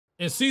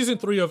In season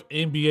 3 of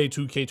NBA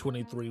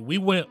 2K23, we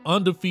went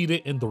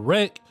undefeated in the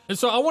rec. And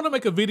so I want to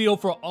make a video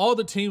for all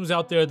the teams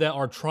out there that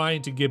are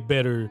trying to get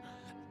better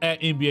at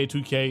NBA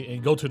 2K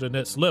and go to the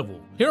next level.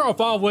 Here are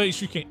 5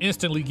 ways you can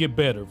instantly get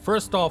better.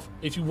 First off,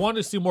 if you want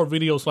to see more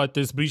videos like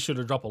this, be sure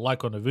to drop a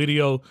like on the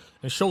video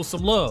and show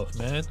some love,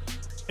 man.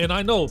 And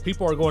I know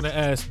people are going to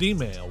ask,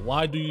 D-Man,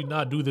 why do you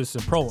not do this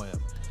in Pro-Am?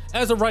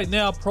 As of right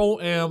now,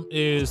 Pro-Am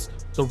is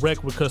the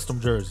rec with custom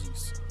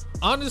jerseys.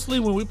 Honestly,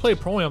 when we play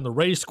Pro-Am, the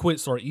rage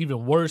quits are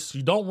even worse.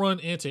 You don't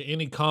run into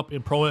any comp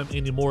in Pro-Am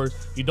anymore.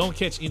 You don't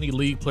catch any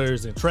league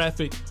players in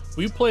traffic.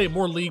 We play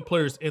more league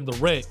players in the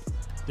rec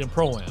than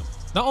Pro-Am.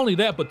 Not only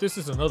that, but this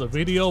is another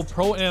video.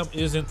 Pro-Am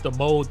isn't the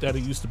mode that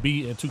it used to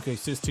be in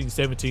 2K16,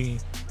 17,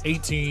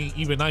 18,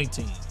 even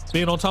 19.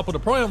 Being on top of the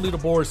Pro-Am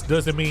leaderboards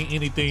doesn't mean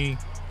anything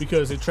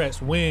because it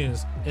tracks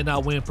wins and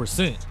not win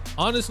percent.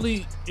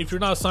 Honestly, if you're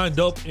not signed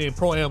up in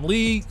Pro-Am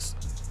leagues,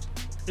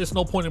 it's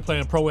no point in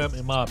playing Pro-Am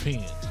in my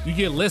opinion. You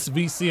get less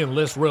VC and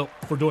less rep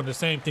for doing the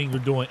same thing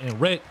you're doing in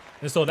rec.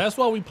 And so that's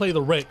why we play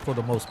the rec for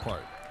the most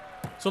part.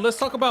 So let's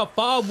talk about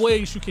 5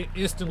 ways you can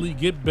instantly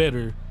get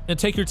better and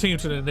take your team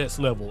to the next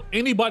level.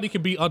 Anybody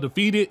can be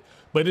undefeated,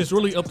 but it's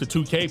really up to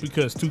 2K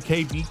because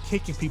 2K be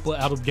kicking people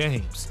out of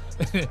games.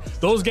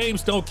 Those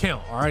games don't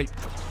count, all right?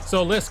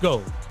 So let's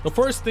go. The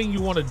first thing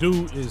you want to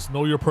do is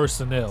know your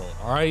personnel,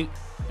 all right?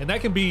 And that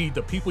can be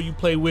the people you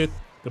play with,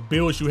 the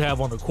builds you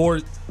have on the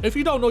court. If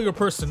you don't know your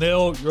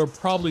personnel, you're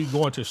probably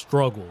going to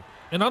struggle.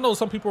 And I know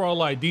some people are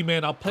like,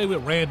 D-Man, I play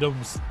with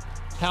randoms.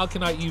 How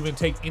can I even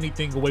take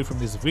anything away from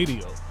this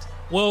video?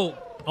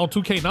 Well, on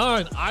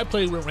 2K9, I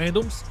played with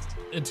randoms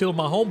until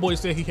my homeboy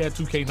said he had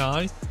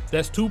 2K9.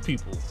 That's 2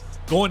 people.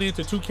 Going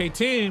into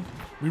 2K10,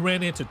 we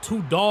ran into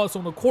 2 dogs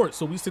on the court.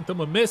 So we sent them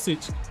a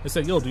message and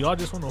said, yo, do y'all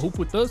just want to hoop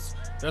with us?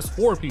 That's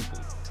 4 people.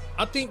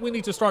 I think we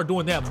need to start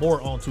doing that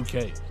more on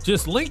 2K.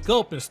 Just link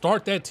up and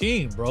start that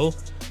team, bro.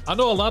 I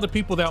know a lot of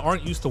people that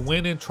aren't used to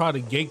winning try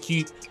to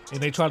gatekeep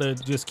and they try to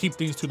just keep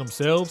things to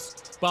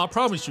themselves. But I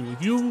promise you,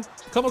 if you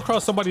come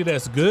across somebody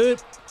that's good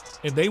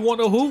and they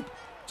want to hoop,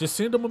 just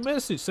send them a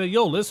message. Say,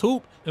 yo, let's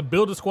hoop and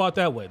build a squad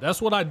that way.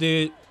 That's what I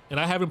did. And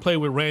I haven't played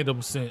with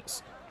random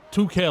since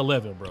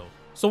 2K11, bro.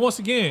 So once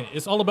again,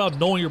 it's all about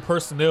knowing your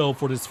personnel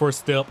for this first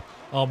step.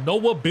 Know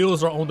what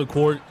builds are on the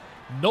court.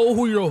 Know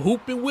who you're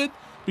hooping with.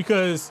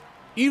 Because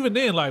even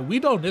then, like, we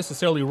don't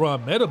necessarily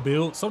run meta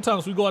builds.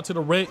 Sometimes we go out to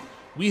the rec,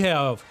 we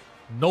have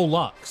no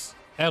locks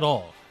at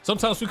all.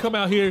 Sometimes we come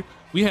out here,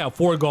 we have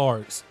 4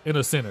 guards in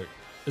a center.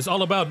 It's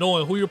all about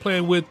knowing who you're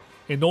playing with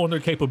and knowing their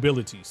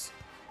capabilities.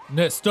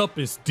 Next up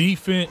is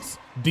defense,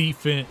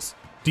 defense,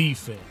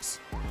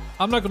 defense.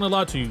 I'm not gonna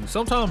lie to you.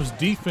 Sometimes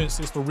defense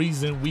is the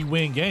reason we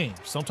win games.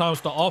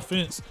 Sometimes the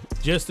offense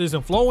just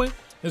isn't flowing,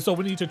 and so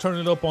we need to turn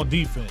it up on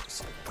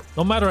defense.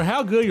 No matter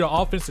how good your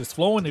offense is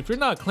flowing, if you're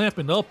not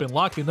clamping up and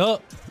locking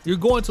up, you're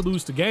going to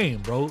lose the game,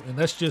 bro, and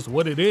that's just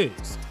what it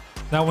is.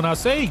 Now, when I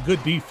say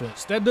good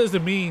defense, that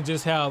doesn't mean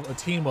just have a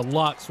team of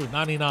locks with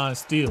 99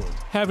 steals.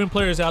 Having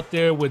players out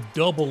there with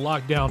double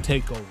lockdown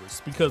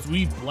takeovers, because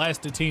we've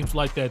blasted teams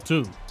like that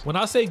too. When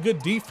I say good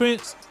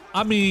defense,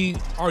 I mean,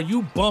 are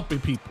you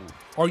bumping people?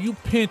 Are you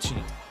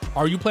pinching?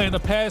 Are you playing the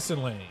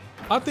passing lane?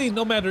 I think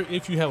no matter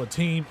if you have a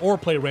team or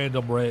play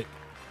random rec,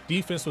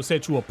 defense will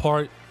set you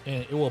apart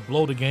and it will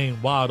blow the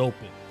game wide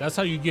open. That's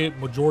how you get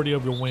majority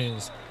of your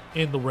wins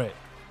in the rec.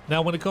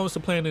 Now, when it comes to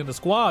playing in the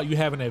squad, you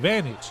have an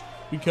advantage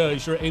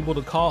because you're able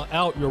to call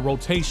out your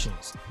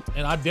rotations.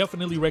 And I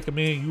definitely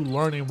recommend you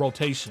learning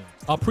rotation.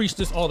 I preach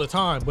this all the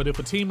time, but if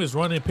a team is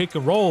running pick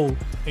and roll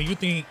and you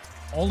think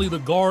only the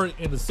guard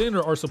and the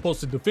center are supposed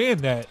to defend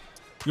that,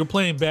 you're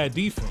playing bad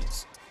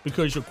defense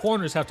because your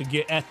corners have to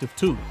get active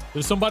too.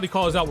 If somebody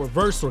calls out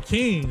reverse or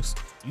kings,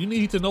 you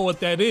need to know what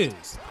that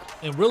is.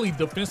 And really,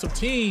 defensive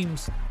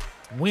teams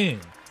win,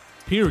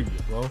 period,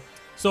 bro.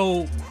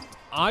 So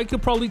I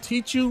could probably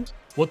teach you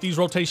what these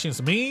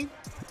rotations mean,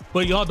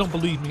 but y'all don't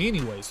believe me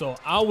anyway. So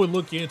I would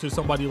look into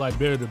somebody like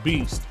Bear the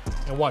Beast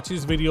and watch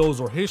his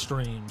videos or his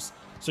streams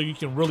so you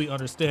can really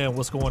understand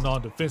what's going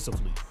on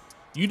defensively.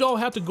 You don't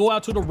have to go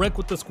out to the rec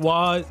with the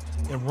squad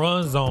and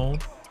run zone,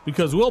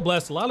 because we'll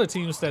blast a lot of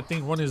teams that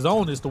think running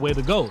zone is the way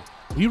to go.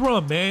 We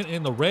run man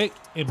in the rec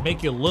and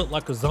make it look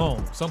like a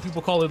zone. Some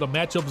people call it a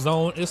matchup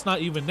zone. It's not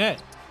even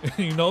that.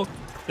 You know,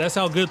 that's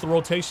how good the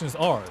rotations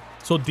are.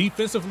 So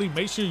defensively,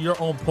 make sure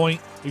you're on point.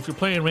 If you're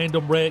playing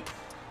random rec,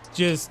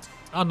 just,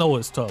 I know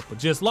it's tough, but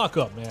just lock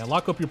up, man.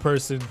 Lock up your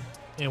person,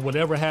 and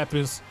whatever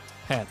happens,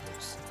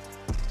 happens.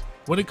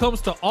 When it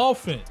comes to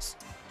offense,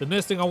 the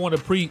next thing I want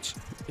to preach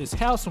is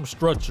have some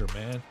structure,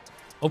 man.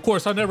 Of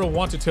course, I never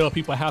want to tell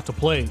people how to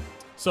play,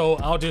 so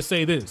I'll just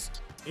say this.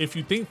 If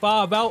you think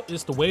 5 out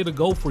is the way to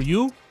go for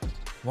you,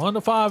 run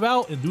the 5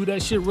 out and do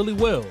that shit really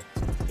well.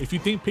 If you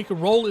think pick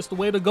and roll is the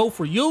way to go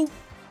for you,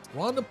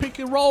 run the pick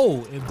and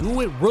roll and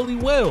do it really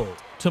well.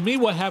 To me,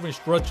 what having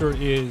structure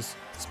is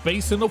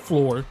spacing the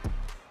floor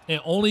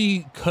and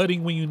only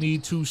cutting when you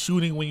need to,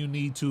 shooting when you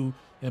need to,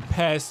 and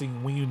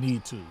passing when you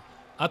need to.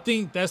 I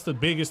think that's the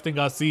biggest thing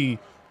I see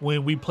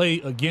when we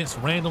play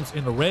against randoms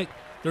in the rec.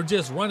 They're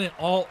just running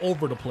all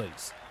over the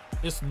place.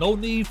 It's no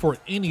need for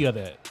any of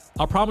that.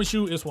 I promise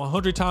you it's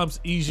 100 times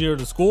easier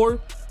to score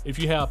if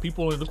you have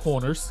people in the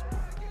corners,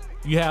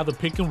 you have the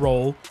pick and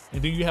roll,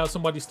 and then you have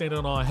somebody standing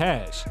on a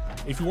hash.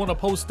 If you want to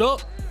post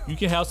up, you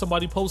can have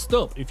somebody post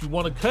up. If you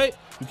want to cut,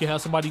 you can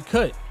have somebody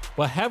cut.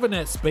 But having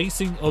that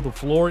spacing of the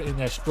floor and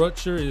that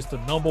structure is the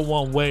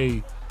 #1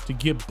 way to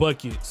get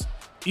buckets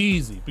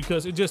easy,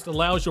 because it just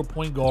allows your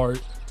point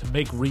guard to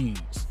make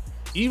reads.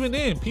 Even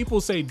then,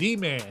 people say,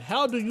 D-Man,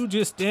 how do you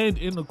just stand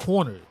in the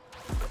corner?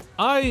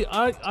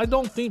 I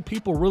don't think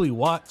people really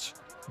watch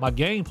my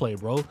gameplay,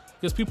 bro.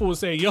 Because people would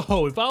say,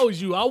 yo, if I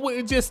was you, I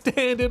wouldn't just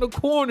stand in the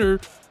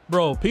corner.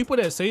 Bro, people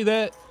that say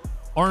that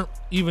aren't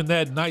even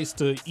that nice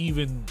to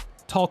even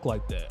talk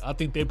like that. I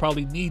think they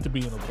probably need to be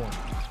in the corner.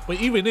 But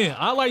even then,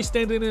 I like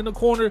standing in the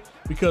corner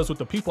because with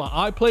the people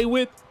I play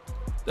with,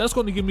 that's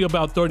going to give me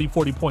about 30,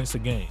 40 points a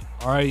game,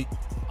 all right?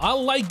 I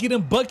like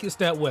getting buckets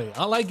that way.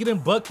 I like getting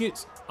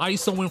buckets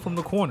ISOing from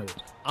the corner.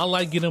 I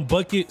like getting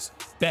buckets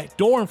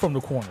backdooring from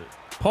the corner.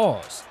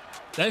 Pause.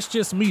 That's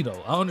just me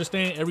though. I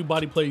understand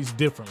everybody plays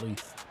differently,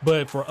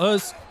 but for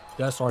us,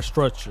 that's our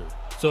structure.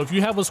 So if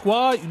you have a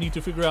squad, you need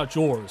to figure out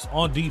yours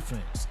on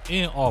defense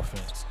and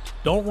offense.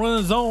 Don't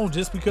run zone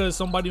just because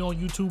somebody on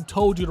YouTube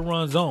told you to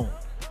run zone.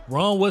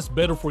 Run what's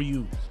better for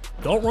you.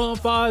 Don't run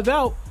 5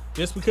 out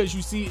just because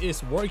you see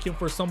it's working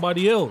for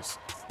somebody else.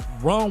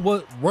 Run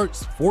what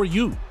works for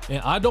you.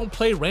 And I don't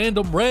play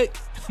random rec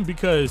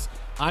because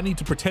I need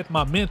to protect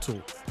my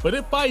mental. But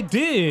if I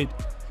did,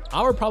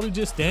 I would probably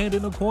just stand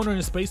in the corner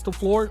and space the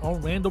floor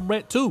on random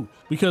rec too.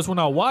 Because when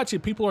I watch it,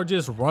 people are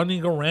just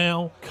running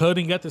around,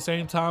 cutting at the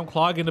same time,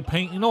 clogging the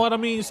paint. You know what I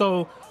mean?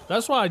 So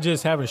that's why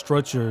just having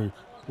structure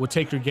will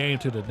take your game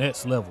to the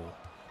next level.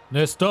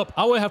 Next up,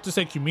 I would have to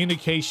say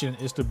communication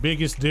is the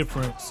biggest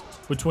difference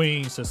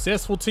between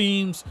successful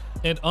teams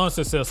and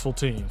unsuccessful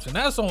teams. And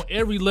that's on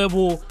every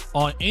level,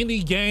 on any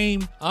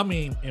game. I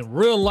mean, in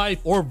real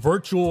life or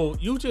virtual,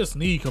 you just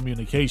need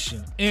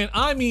communication. And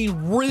I mean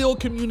real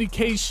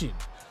communication.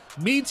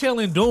 Me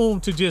telling Doom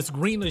to just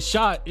green a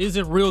shot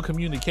isn't real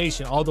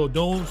communication. Although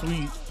Dooms,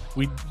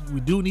 we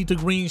do need to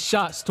green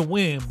shots to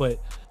win,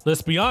 but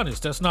let's be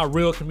honest, that's not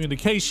real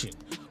communication.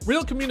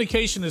 Real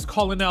communication is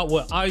calling out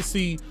what I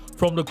see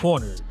from the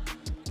corner.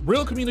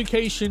 Real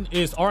communication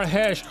is our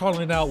hash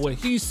calling out what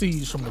he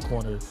sees from the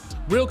corner.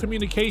 Real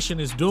communication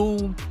is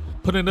Doom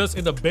putting us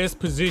in the best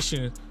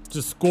position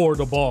to score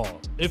the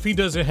ball if he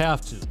doesn't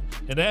have to.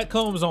 And that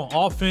comes on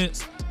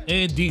offense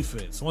and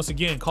defense. Once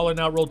again, calling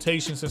out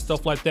rotations and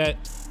stuff like that,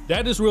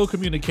 that is real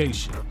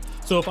communication.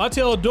 So if I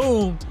tell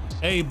Doom,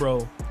 hey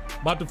bro,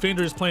 my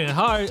defender is playing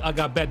high, I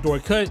got backdoor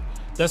cut,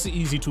 that's an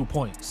easy 2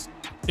 points.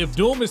 If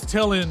Doom is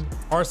telling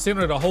our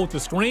center to hold the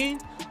screen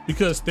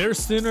because their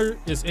center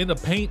is in the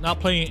paint, not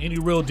playing any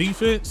real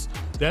defense,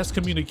 that's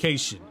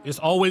communication. It's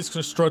always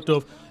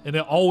constructive and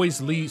it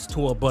always leads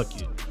to a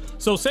bucket.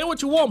 So say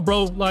what you want,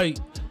 bro. Like,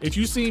 if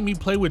you see me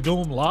play with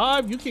Doom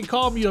live, you can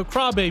call me a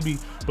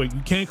crybaby, but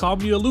you can't call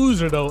me a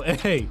loser though.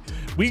 Hey,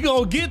 we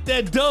gonna get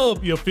that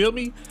dub, you feel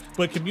me?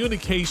 But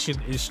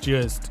communication is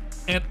just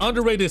an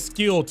underrated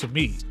skill to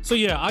me. So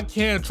yeah, I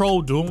can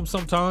troll Doom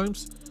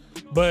sometimes,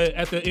 but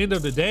at the end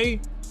of the day,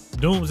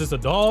 Dooms is a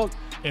dog,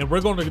 and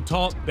we're going to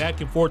talk back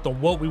and forth on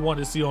what we want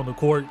to see on the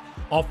court,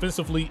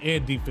 offensively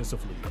and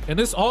defensively. And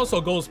this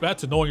also goes back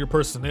to knowing your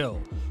personnel.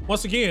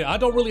 Once again, I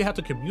don't really have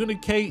to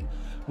communicate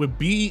with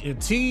B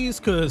and T's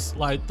because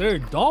like they're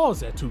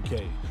dogs at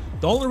 2K.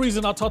 The only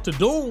reason I talk to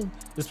Doom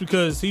is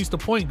because he's the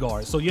point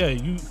guard. So yeah,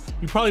 you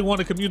probably want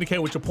to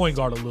communicate with your point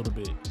guard a little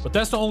bit, but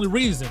that's the only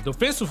reason.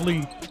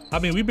 Defensively, I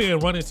mean, we've been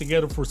running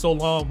together for so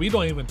long, we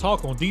don't even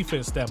talk on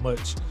defense that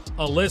much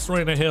unless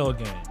we're in a hell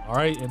game, all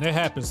right? And that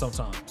happens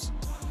sometimes.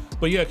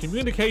 But yeah,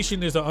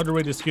 communication is an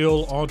underrated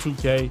skill on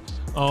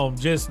 2K.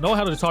 Just know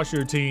how to talk to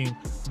your team,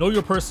 know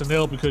your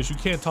personnel, because you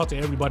can't talk to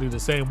everybody the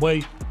same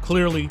way,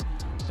 clearly.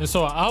 And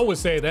so I would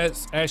say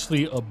that's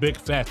actually a big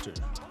factor.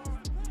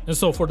 And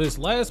so for this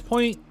last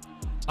point,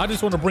 I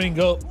just want to bring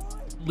up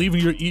leaving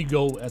your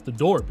ego at the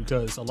door,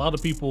 because a lot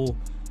of people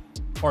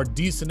are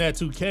decent at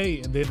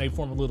 2K and then they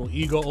form a little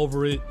ego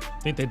over it,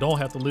 think they don't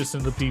have to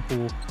listen to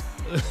people.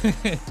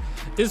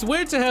 It's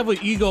weird to have an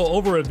ego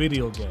over a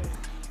video game.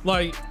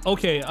 Like,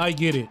 okay, I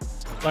get it.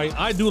 Like,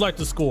 I do like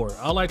to score.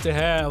 I like to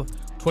have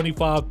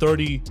 25,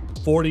 30,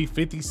 40,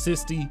 50,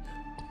 60.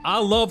 I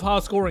love high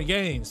scoring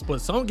games,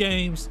 but some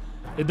games,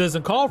 it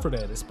doesn't call for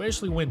that,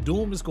 especially when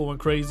Doom is going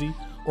crazy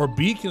or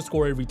B can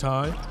score every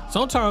time.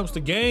 Sometimes the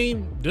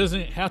game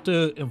doesn't have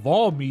to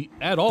involve me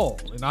at all,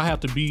 and I have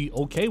to be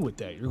okay with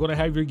that. You're gonna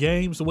have your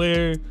games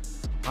where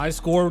I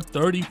score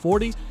 30,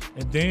 40,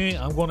 and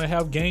then I'm gonna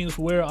have games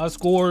where I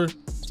score,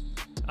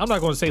 I'm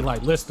not gonna say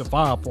like less than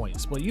 5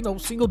 points, but you know,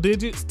 single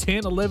digits,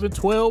 10, 11,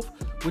 12,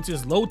 which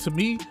is low to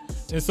me.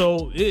 And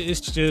so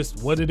it's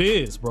just what it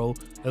is, bro.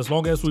 As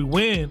long as we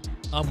win,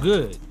 I'm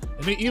good.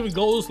 And it even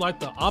goes like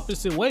the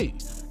opposite way,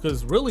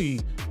 because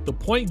really the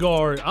point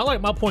guard, I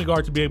like my point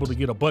guard to be able to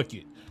get a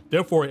bucket.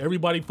 Therefore,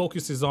 everybody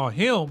focuses on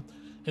him,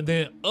 and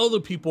then other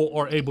people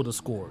are able to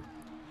score.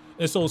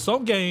 And so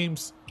some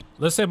games,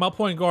 let's say my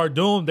point guard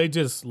Doom, they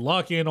just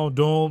lock in on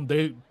Doom.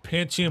 They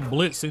pinching,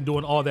 blitzing,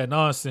 doing all that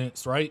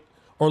nonsense, right?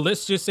 Or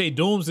let's just say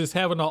Dooms is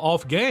having an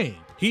off game.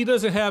 He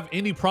doesn't have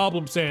any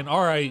problem saying,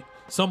 all right,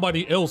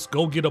 somebody else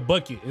go get a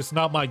bucket. It's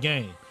not my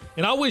game.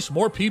 And I wish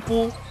more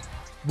people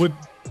would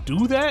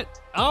do that.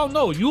 I don't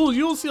know.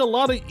 You'll see a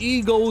lot of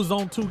egos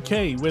on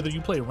 2K, whether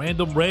you play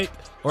random rec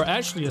or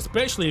actually,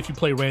 especially if you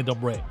play random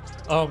rec.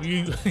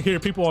 You hear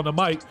people on the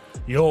mic,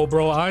 yo,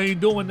 bro, I ain't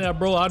doing that,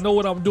 bro. I know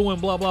what I'm doing,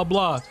 blah, blah,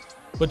 blah.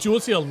 But you will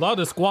see a lot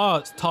of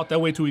squads talk that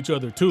way to each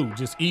other too.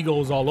 Just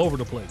egos all over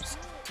the place.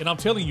 And I'm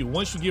telling you,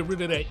 once you get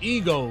rid of that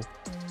ego,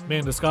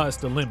 man, the sky's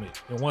the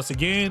limit. And once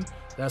again,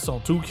 that's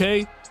on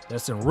 2K,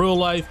 that's in real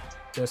life,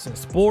 that's in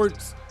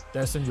sports,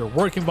 that's in your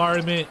work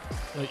environment.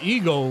 An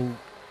ego,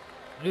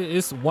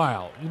 it's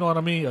wild. You know what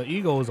I mean? An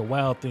ego is a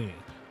wild thing.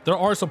 There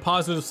are some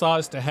positive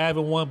sides to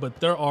having one, but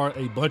there are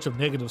a bunch of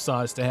negative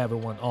sides to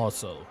having one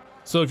also.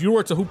 So if you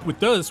were to hoop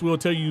with us, we'll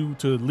tell you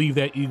to leave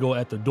that ego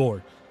at the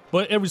door.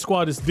 But every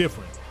squad is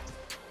different.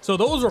 So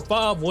those are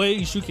 5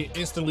 ways you can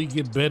instantly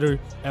get better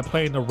at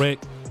playing the rec.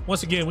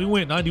 Once again, we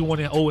went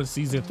 91-0 in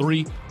season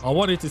 3. I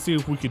wanted to see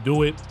if we could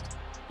do it.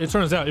 It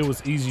turns out it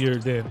was easier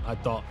than I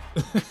thought.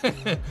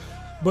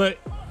 But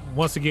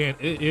once again,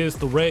 it is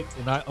the rec,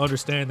 and I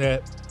understand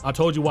that. I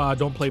told you why I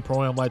don't play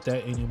Pro-Am like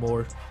that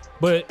anymore.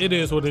 But it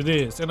is what it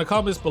is. In the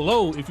comments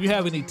below, if you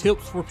have any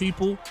tips for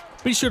people,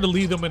 be sure to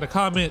leave them in the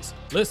comments.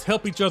 Let's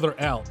help each other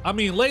out. I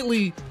mean,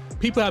 lately,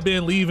 people have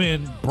been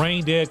leaving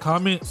brain dead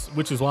comments,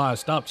 which is why I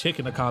stopped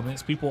checking the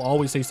comments. People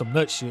always say some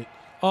nut shit.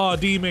 Oh,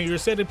 D-Man, you're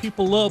setting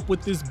people up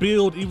with this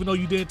build even though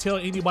you didn't tell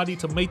anybody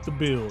to make the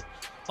build.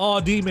 Oh,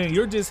 D-Man,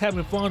 you're just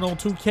having fun on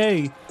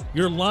 2K.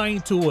 You're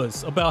lying to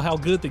us about how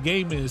good the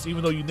game is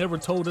even though you never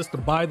told us to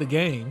buy the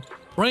game.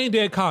 Brain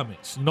dead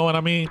comments, you know what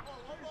I mean?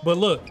 But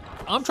look,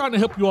 I'm trying to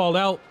help you all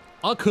out.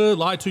 I could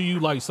lie to you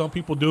like some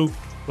people do,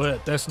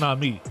 but that's not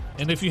me.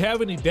 And if you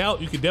have any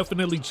doubt, you can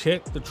definitely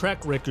check the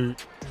track record,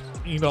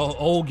 you know,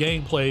 old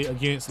gameplay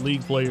against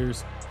league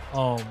players,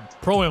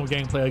 Pro-Am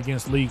gameplay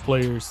against league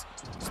players,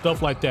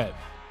 stuff like that.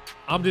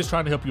 I'm just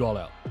trying to help you all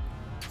out.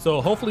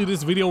 So hopefully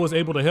this video was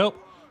able to help.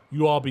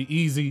 You all be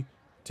easy.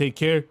 Take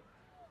care.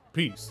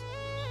 Peace.